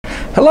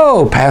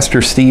Hello,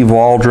 Pastor Steve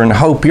Waldron.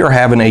 Hope you're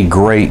having a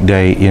great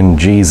day in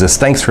Jesus.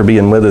 Thanks for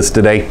being with us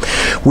today.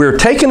 We're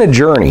taking a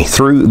journey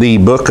through the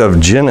book of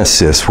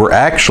Genesis.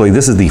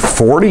 This is the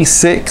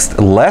 46th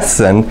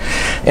lesson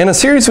in a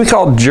series we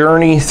call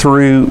Journey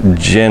Through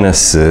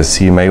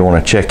Genesis. You may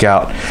want to check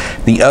out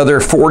the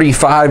other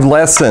 45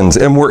 lessons.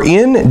 And we're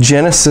in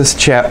Genesis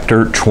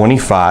chapter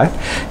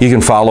 25. You can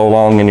follow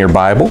along in your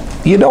Bible.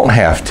 You don't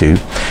have to.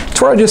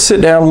 It's where I just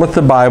sit down with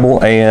the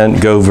Bible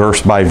and go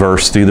verse by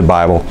verse through the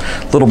Bible.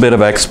 A little bit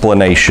of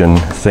explanation,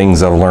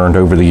 things I've learned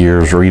over the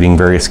years reading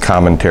various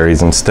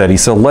commentaries and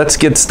studies. So let's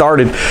get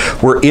started.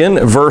 We're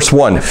in verse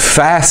 1,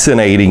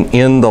 fascinating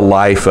in the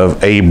life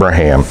of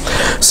Abraham.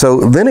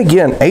 So then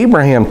again,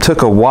 Abraham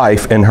took a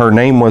wife and her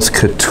name was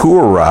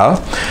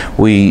Keturah.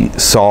 We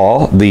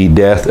saw the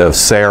death of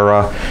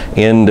Sarah,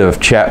 end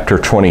of chapter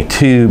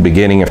 22,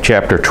 beginning of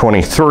chapter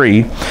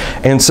 23.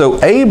 And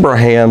so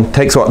Abraham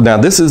takes, now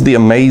this is the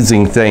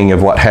amazing thing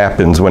of what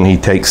happens when he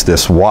takes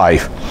this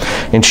wife.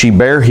 And she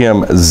bare him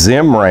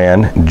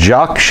Zimran,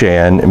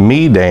 Jokshan,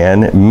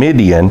 Medan,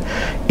 Midian,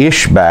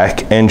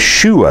 Ishbak, and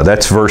Shua.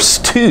 That's verse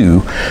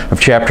 2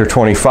 of chapter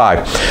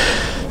 25.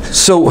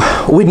 So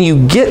when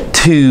you get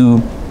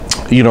to,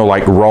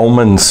 like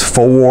Romans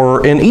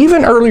 4, and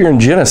even earlier in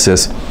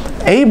Genesis,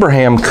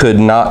 Abraham could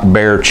not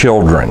bear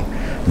children.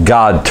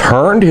 God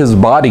turned his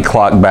body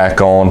clock back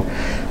on,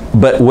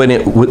 but when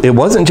it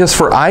wasn't just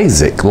for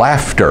Isaac.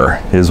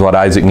 Laughter is what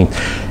Isaac means.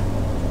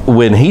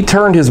 When he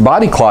turned his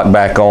body clock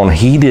back on,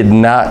 he did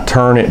not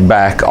turn it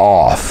back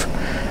off.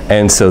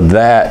 And so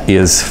that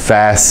is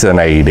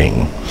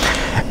fascinating.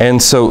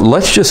 And so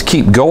let's just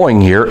keep going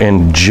here.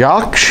 And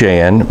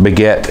Jokshan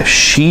begat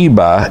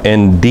Sheba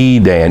and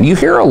Dedan. You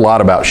hear a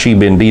lot about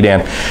Sheba and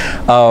Dedan.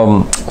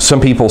 Some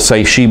people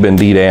say Sheba and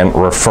Dedan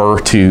refer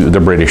to the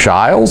British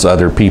Isles.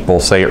 Other people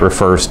say it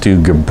refers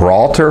to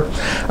Gibraltar.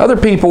 Other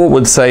people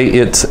would say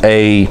it's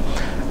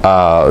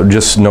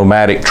just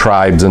nomadic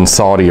tribes in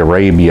Saudi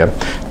Arabia.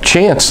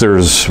 Chance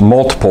there's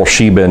multiple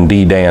Sheba and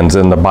Dedans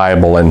in the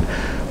Bible, and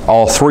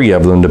all three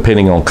of them,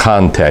 depending on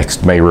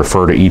context, may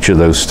refer to each of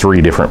those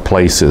three different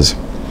places.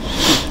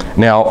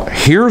 Now,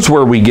 here's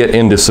where we get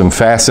into some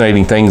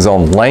fascinating things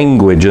on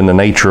language and the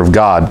nature of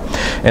God.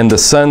 And the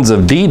sons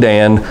of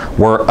Dedan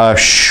were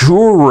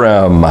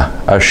Ashurim,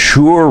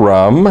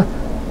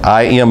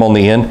 I-M on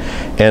the end,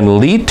 and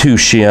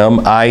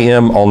Letushim,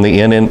 I-M on the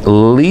end, and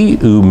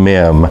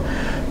Leumim,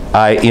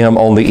 I-M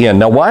on the end.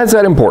 Now, why is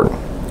that important?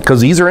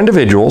 Because these are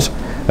individuals.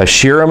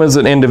 Ashirim is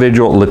an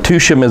individual,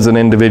 Letushim is an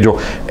individual,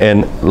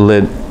 and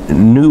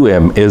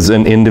Lenuim is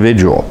an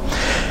individual.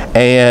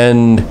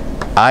 And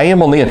I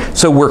am on the end.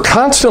 So we're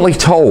constantly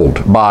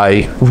told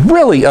by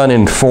really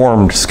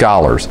uninformed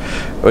scholars,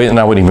 and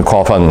I wouldn't even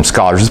qualify them as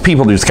scholars, just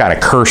people who just kind of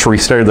cursory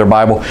study their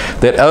Bible,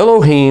 that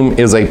Elohim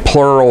is a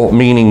plural,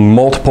 meaning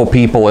multiple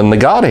people in the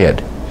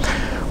Godhead.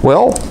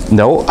 Well,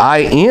 no, I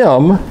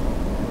am,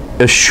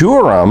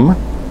 Ashurim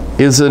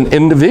is an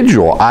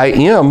individual. I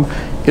am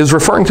is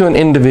referring to an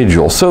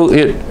individual. So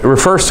it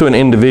refers to an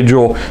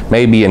individual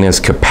maybe in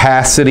his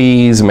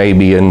capacities,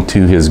 maybe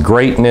into his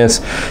greatness,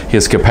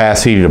 his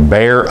capacity to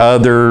bear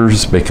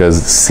others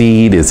because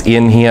seed is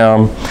in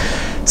him,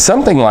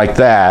 something like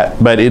that,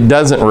 but it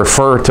doesn't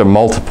refer to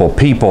multiple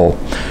people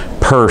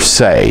per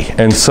se.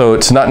 And so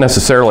it's not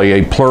necessarily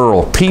a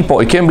plural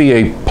people. It can be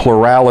a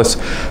pluralis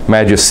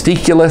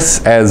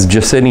majesticulus, as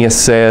Jusinius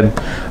said,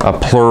 a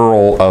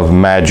plural of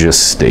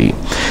majesty.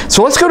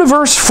 So let's go to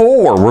verse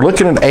 4. We're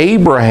looking at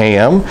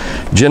Abraham,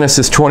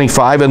 Genesis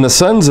 25, and the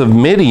sons of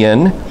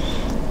Midian,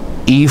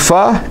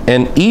 Ephah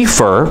and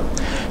Epher.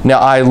 Now,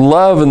 I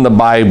love in the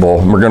Bible,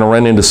 we're going to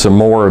run into some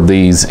more of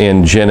these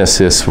in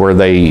Genesis where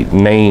they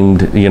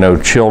named,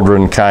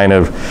 children kind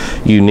of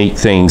unique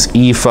things.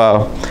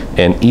 Ephah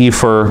and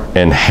Epher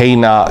and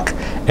Hanok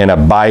and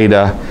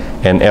Abida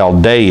and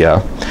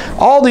Eldaah.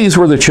 All these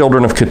were the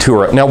children of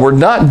Keturah. Now, we're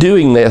not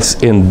doing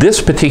this in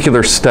this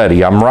particular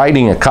study. I'm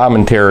writing a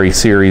commentary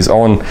series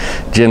on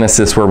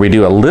Genesis where we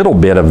do a little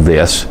bit of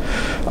this.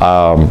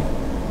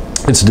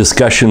 It's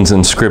Discussions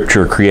in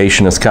Scripture,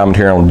 Creationist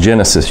Commentary on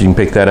Genesis. You can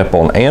pick that up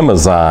on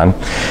Amazon.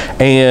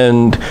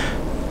 And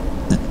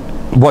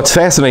what's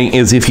fascinating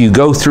is if you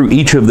go through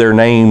each of their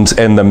names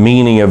and the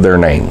meaning of their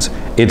names,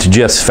 it's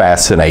just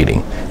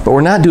fascinating. But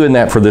we're not doing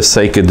that for the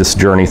sake of this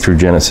journey through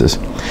Genesis.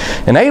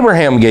 And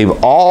Abraham gave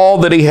all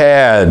that he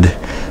had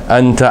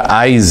unto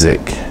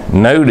Isaac.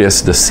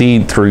 Notice the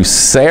seed through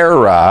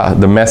Sarah,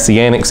 the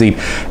messianic seed,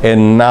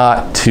 and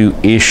not to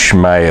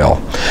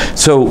Ishmael.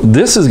 So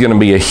this is going to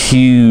be a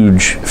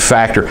huge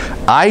factor.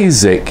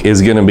 Isaac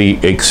is going to be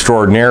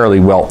extraordinarily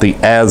wealthy,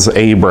 as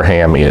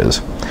Abraham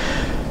is.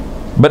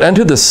 But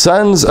unto the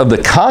sons of the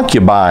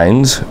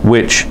concubines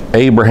which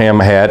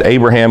Abraham had,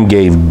 Abraham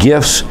gave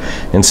gifts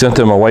and sent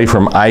them away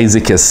from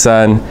Isaac his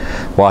son,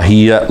 while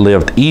he yet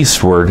lived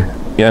eastward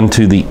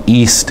unto the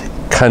east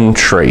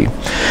country.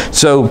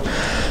 So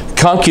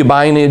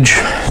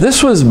Concubinage,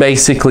 this was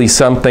basically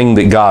something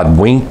that God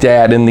winked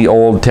at in the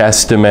Old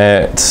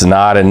Testament. It's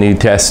not a New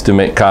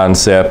Testament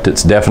concept.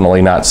 It's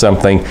definitely not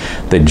something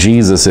that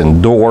Jesus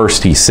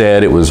endorsed. He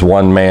said it was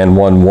one man,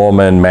 one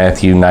woman,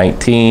 Matthew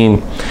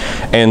 19.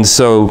 And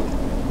so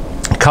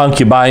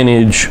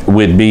concubinage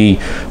would be,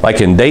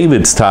 like in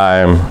David's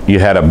time, you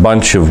had a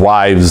bunch of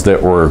wives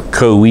that were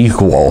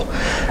co-equal.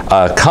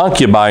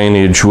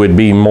 Concubinage would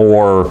be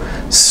more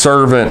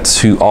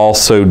servants who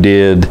also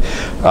did,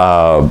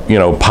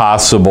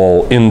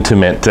 possible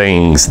intimate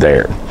things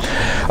there.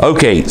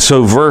 Okay,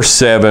 so verse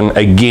 7,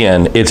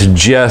 again, it's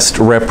just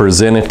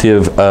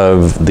representative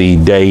of the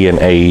day and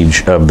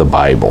age of the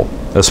Bible,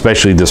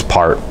 especially this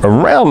part,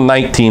 around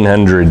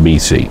 1900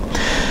 BC.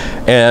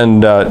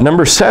 And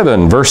number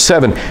 7, verse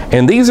 7,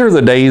 and these are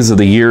the days of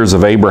the years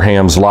of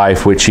Abraham's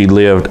life, which he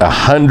lived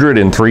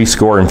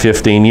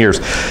 115 years,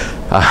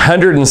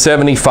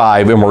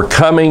 175, and we're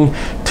coming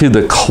to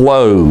the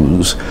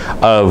close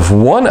of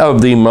one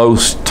of the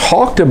most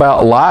talked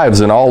about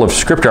lives in all of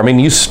Scripture. I mean,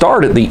 you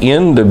start at the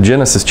end of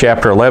Genesis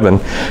chapter 11,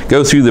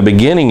 go through the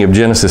beginning of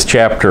Genesis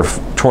chapter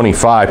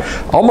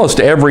 25. Almost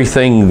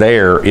everything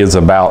there is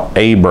about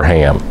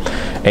Abraham.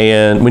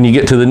 And when you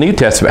get to the New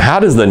Testament, how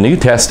does the New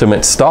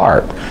Testament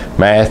start?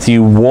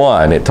 Matthew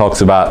 1, it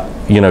talks about,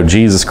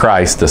 Jesus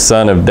Christ, the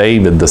son of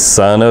David, the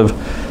son of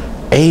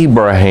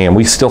Abraham.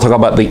 We still talk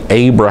about the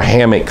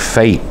Abrahamic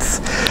faith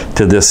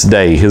to this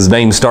day. His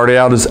name started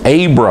out as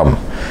Abram,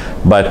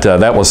 but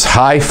that was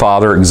high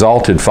father,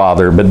 exalted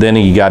father, but then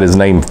he got his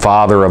name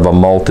father of a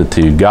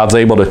multitude. God's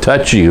able to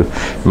touch you,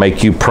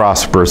 make you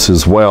prosperous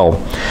as well.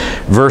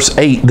 Verse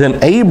 8,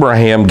 then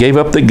Abraham gave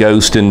up the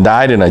ghost and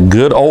died in a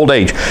good old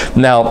age.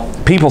 Now,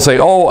 people say,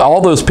 oh,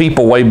 all those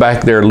people way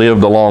back there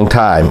lived a long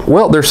time.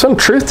 Well, there's some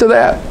truth to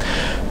that.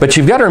 But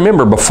you've got to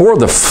remember, before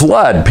the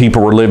flood,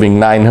 people were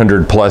living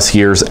 900 plus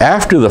years.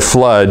 After the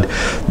flood,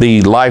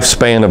 the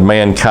lifespan of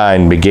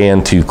mankind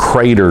began to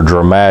crater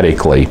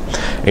dramatically.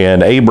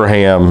 And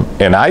Abraham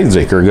and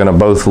Isaac are going to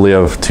both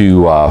live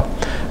to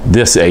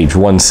this age,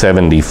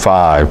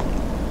 175.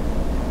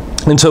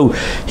 And so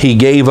he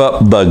gave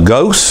up the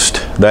ghost,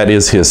 that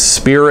is his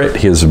spirit,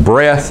 his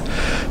breath.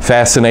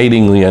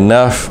 Fascinatingly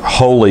enough,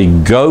 Holy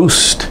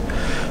Ghost,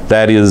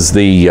 that is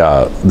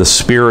the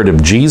Spirit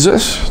of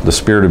Jesus, the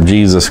Spirit of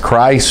Jesus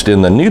Christ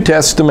in the New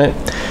Testament,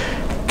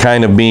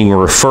 kind of being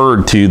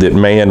referred to that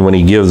man, when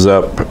he gives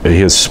up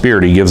his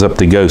spirit, he gives up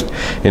the ghost,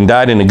 and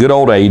died in a good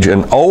old age,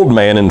 an old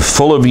man and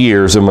full of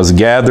years, and was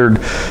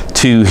gathered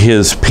to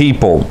his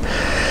people.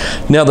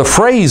 Now, the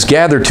phrase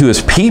gathered to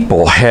his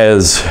people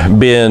has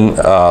been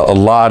a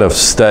lot of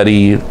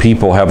study.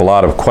 People have a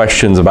lot of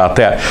questions about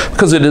that,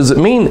 because it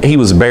doesn't mean he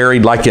was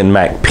buried like in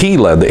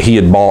Machpelah, that he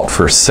had bought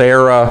for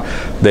Sarah,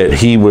 that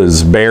he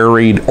was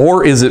buried,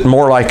 or is it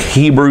more like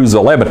Hebrews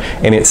 11?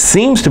 And it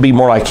seems to be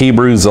more like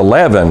Hebrews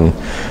 11,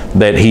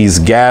 that he's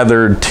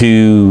gathered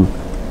to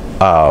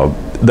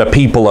the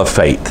people of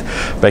faith,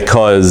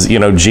 because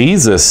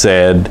Jesus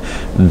said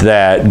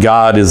that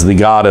God is the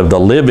God of the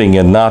living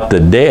and not the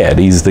dead.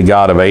 He's the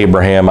God of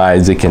Abraham,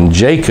 Isaac, and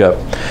Jacob.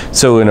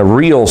 So in a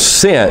real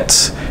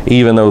sense,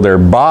 even though their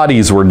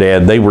bodies were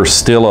dead, they were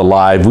still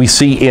alive. We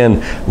see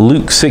in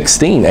Luke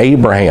 16,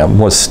 Abraham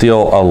was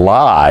still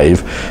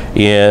alive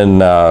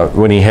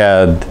when he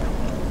had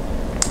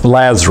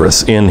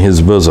Lazarus in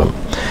his bosom.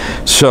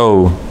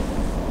 So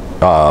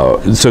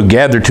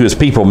gathered to his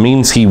people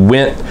means he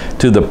went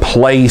to the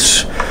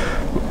place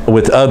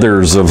with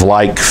others of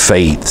like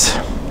faith,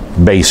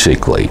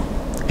 basically,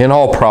 in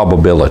all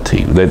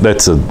probability.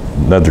 That's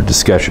another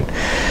discussion.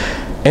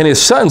 And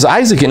his sons,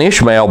 Isaac and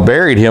Ishmael,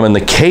 buried him in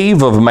the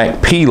cave of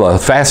Machpelah,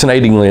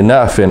 fascinatingly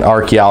enough, in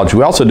archaeology.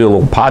 We also do a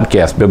little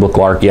podcast,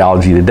 Biblical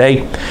Archaeology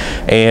Today,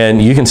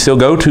 and you can still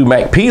go to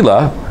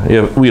Machpelah,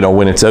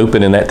 when it's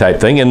open and that type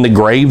thing, and the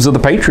graves of the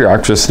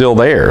patriarchs are still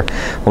there.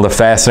 One of the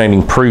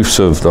fascinating proofs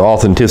of the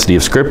authenticity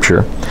of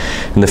Scripture.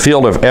 In the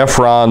field of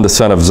Ephron, the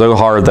son of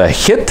Zohar the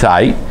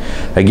Hittite,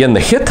 again, the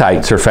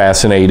Hittites are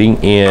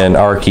fascinating in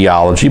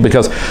archaeology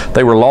because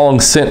they were long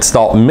since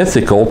thought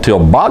mythical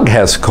till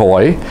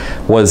Boghazkoy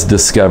was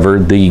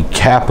discovered, the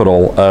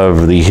capital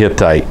of the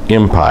Hittite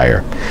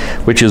Empire,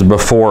 which is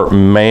before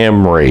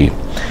Mamre.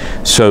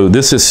 So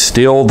this is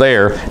still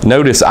there.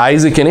 Notice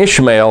Isaac and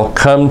Ishmael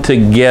come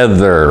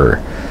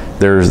together.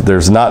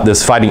 There's not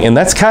this fighting. And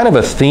that's kind of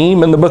a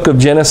theme in the book of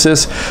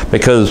Genesis,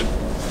 because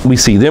we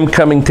see them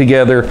coming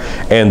together,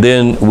 and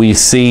then we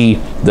see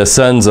the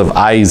sons of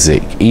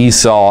Isaac,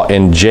 Esau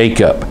and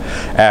Jacob,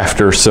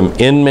 after some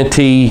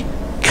enmity,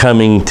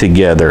 coming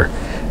together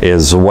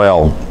as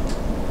well.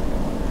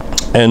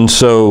 And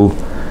so,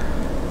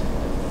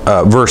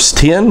 verse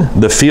 10,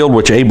 the field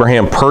which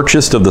Abraham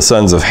purchased of the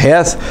sons of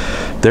Heth,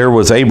 there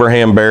was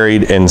Abraham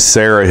buried, and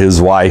Sarah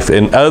his wife,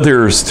 and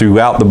others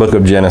throughout the book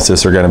of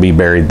Genesis are going to be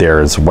buried there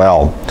as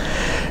well.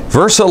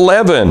 Verse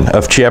 11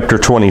 of chapter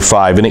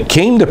 25, and it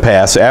came to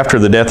pass after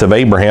the death of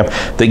Abraham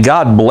that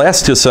God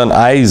blessed his son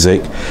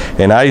Isaac,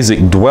 and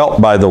Isaac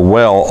dwelt by the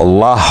well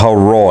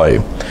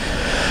Laharoi.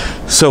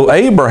 So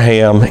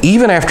Abraham,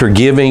 even after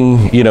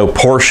giving,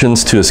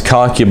 portions to his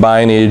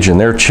concubinage and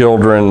their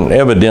children,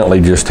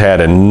 evidently just had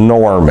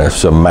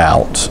enormous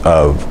amounts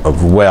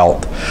of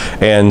wealth.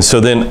 And so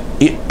then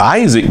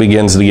Isaac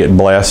begins to get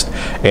blessed,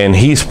 and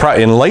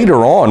and later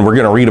on we're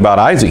going to read about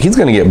Isaac. He's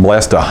going to get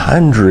blessed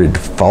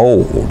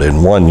 100-fold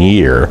in 1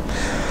 year.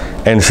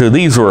 And so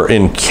these were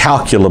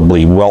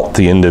incalculably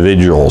wealthy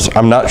individuals.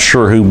 I'm not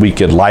sure who we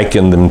could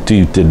liken them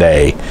to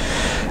today.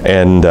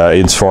 And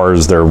as far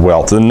as their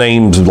wealth, the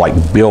names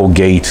like Bill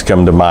Gates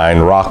come to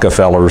mind,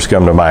 Rockefellers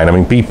come to mind. I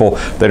mean, people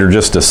that are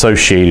just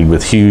associated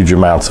with huge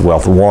amounts of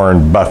wealth.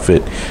 Warren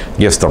Buffett, I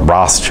guess the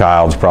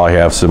Rothschilds probably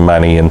have some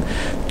money, and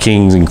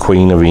kings and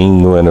queen of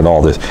England and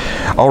all this.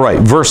 All right,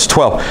 verse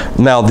 12.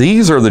 Now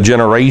these are the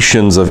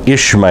generations of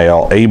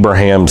Ishmael,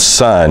 Abraham's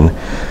son,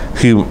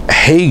 whom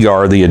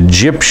Hagar the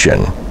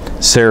Egyptian,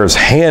 Sarah's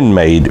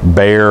handmaid,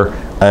 bare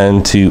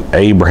unto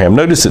Abraham.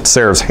 Notice it's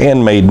Sarah's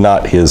handmaid,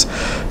 not his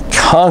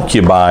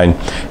concubine.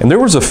 And there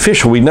was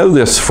we know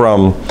this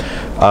from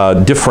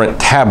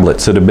different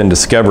tablets that have been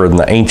discovered in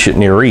the ancient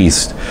Near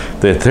East,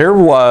 that there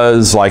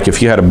was, like,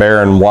 if you had a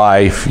barren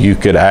wife, you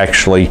could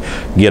actually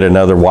get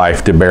another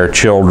wife to bear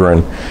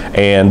children.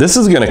 And this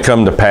is going to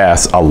come to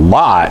pass a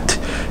lot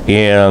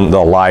in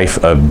the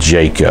life of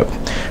Jacob.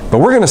 But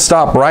we're going to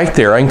stop right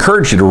there. I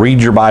encourage you to read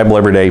your Bible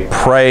every day,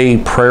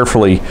 pray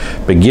prayerfully,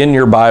 begin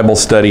your Bible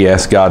study,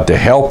 ask God to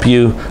help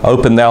you.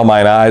 Open thou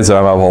mine eyes, that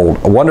I might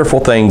behold wonderful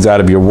things out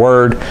of your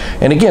word.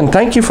 And again,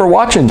 thank you for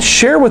watching.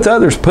 Share with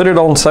others, put it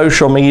on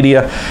social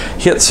media,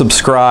 hit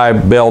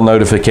subscribe, bell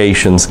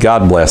notifications.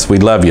 God bless. We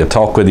love you.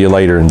 Talk with you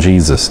later in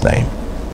Jesus' name.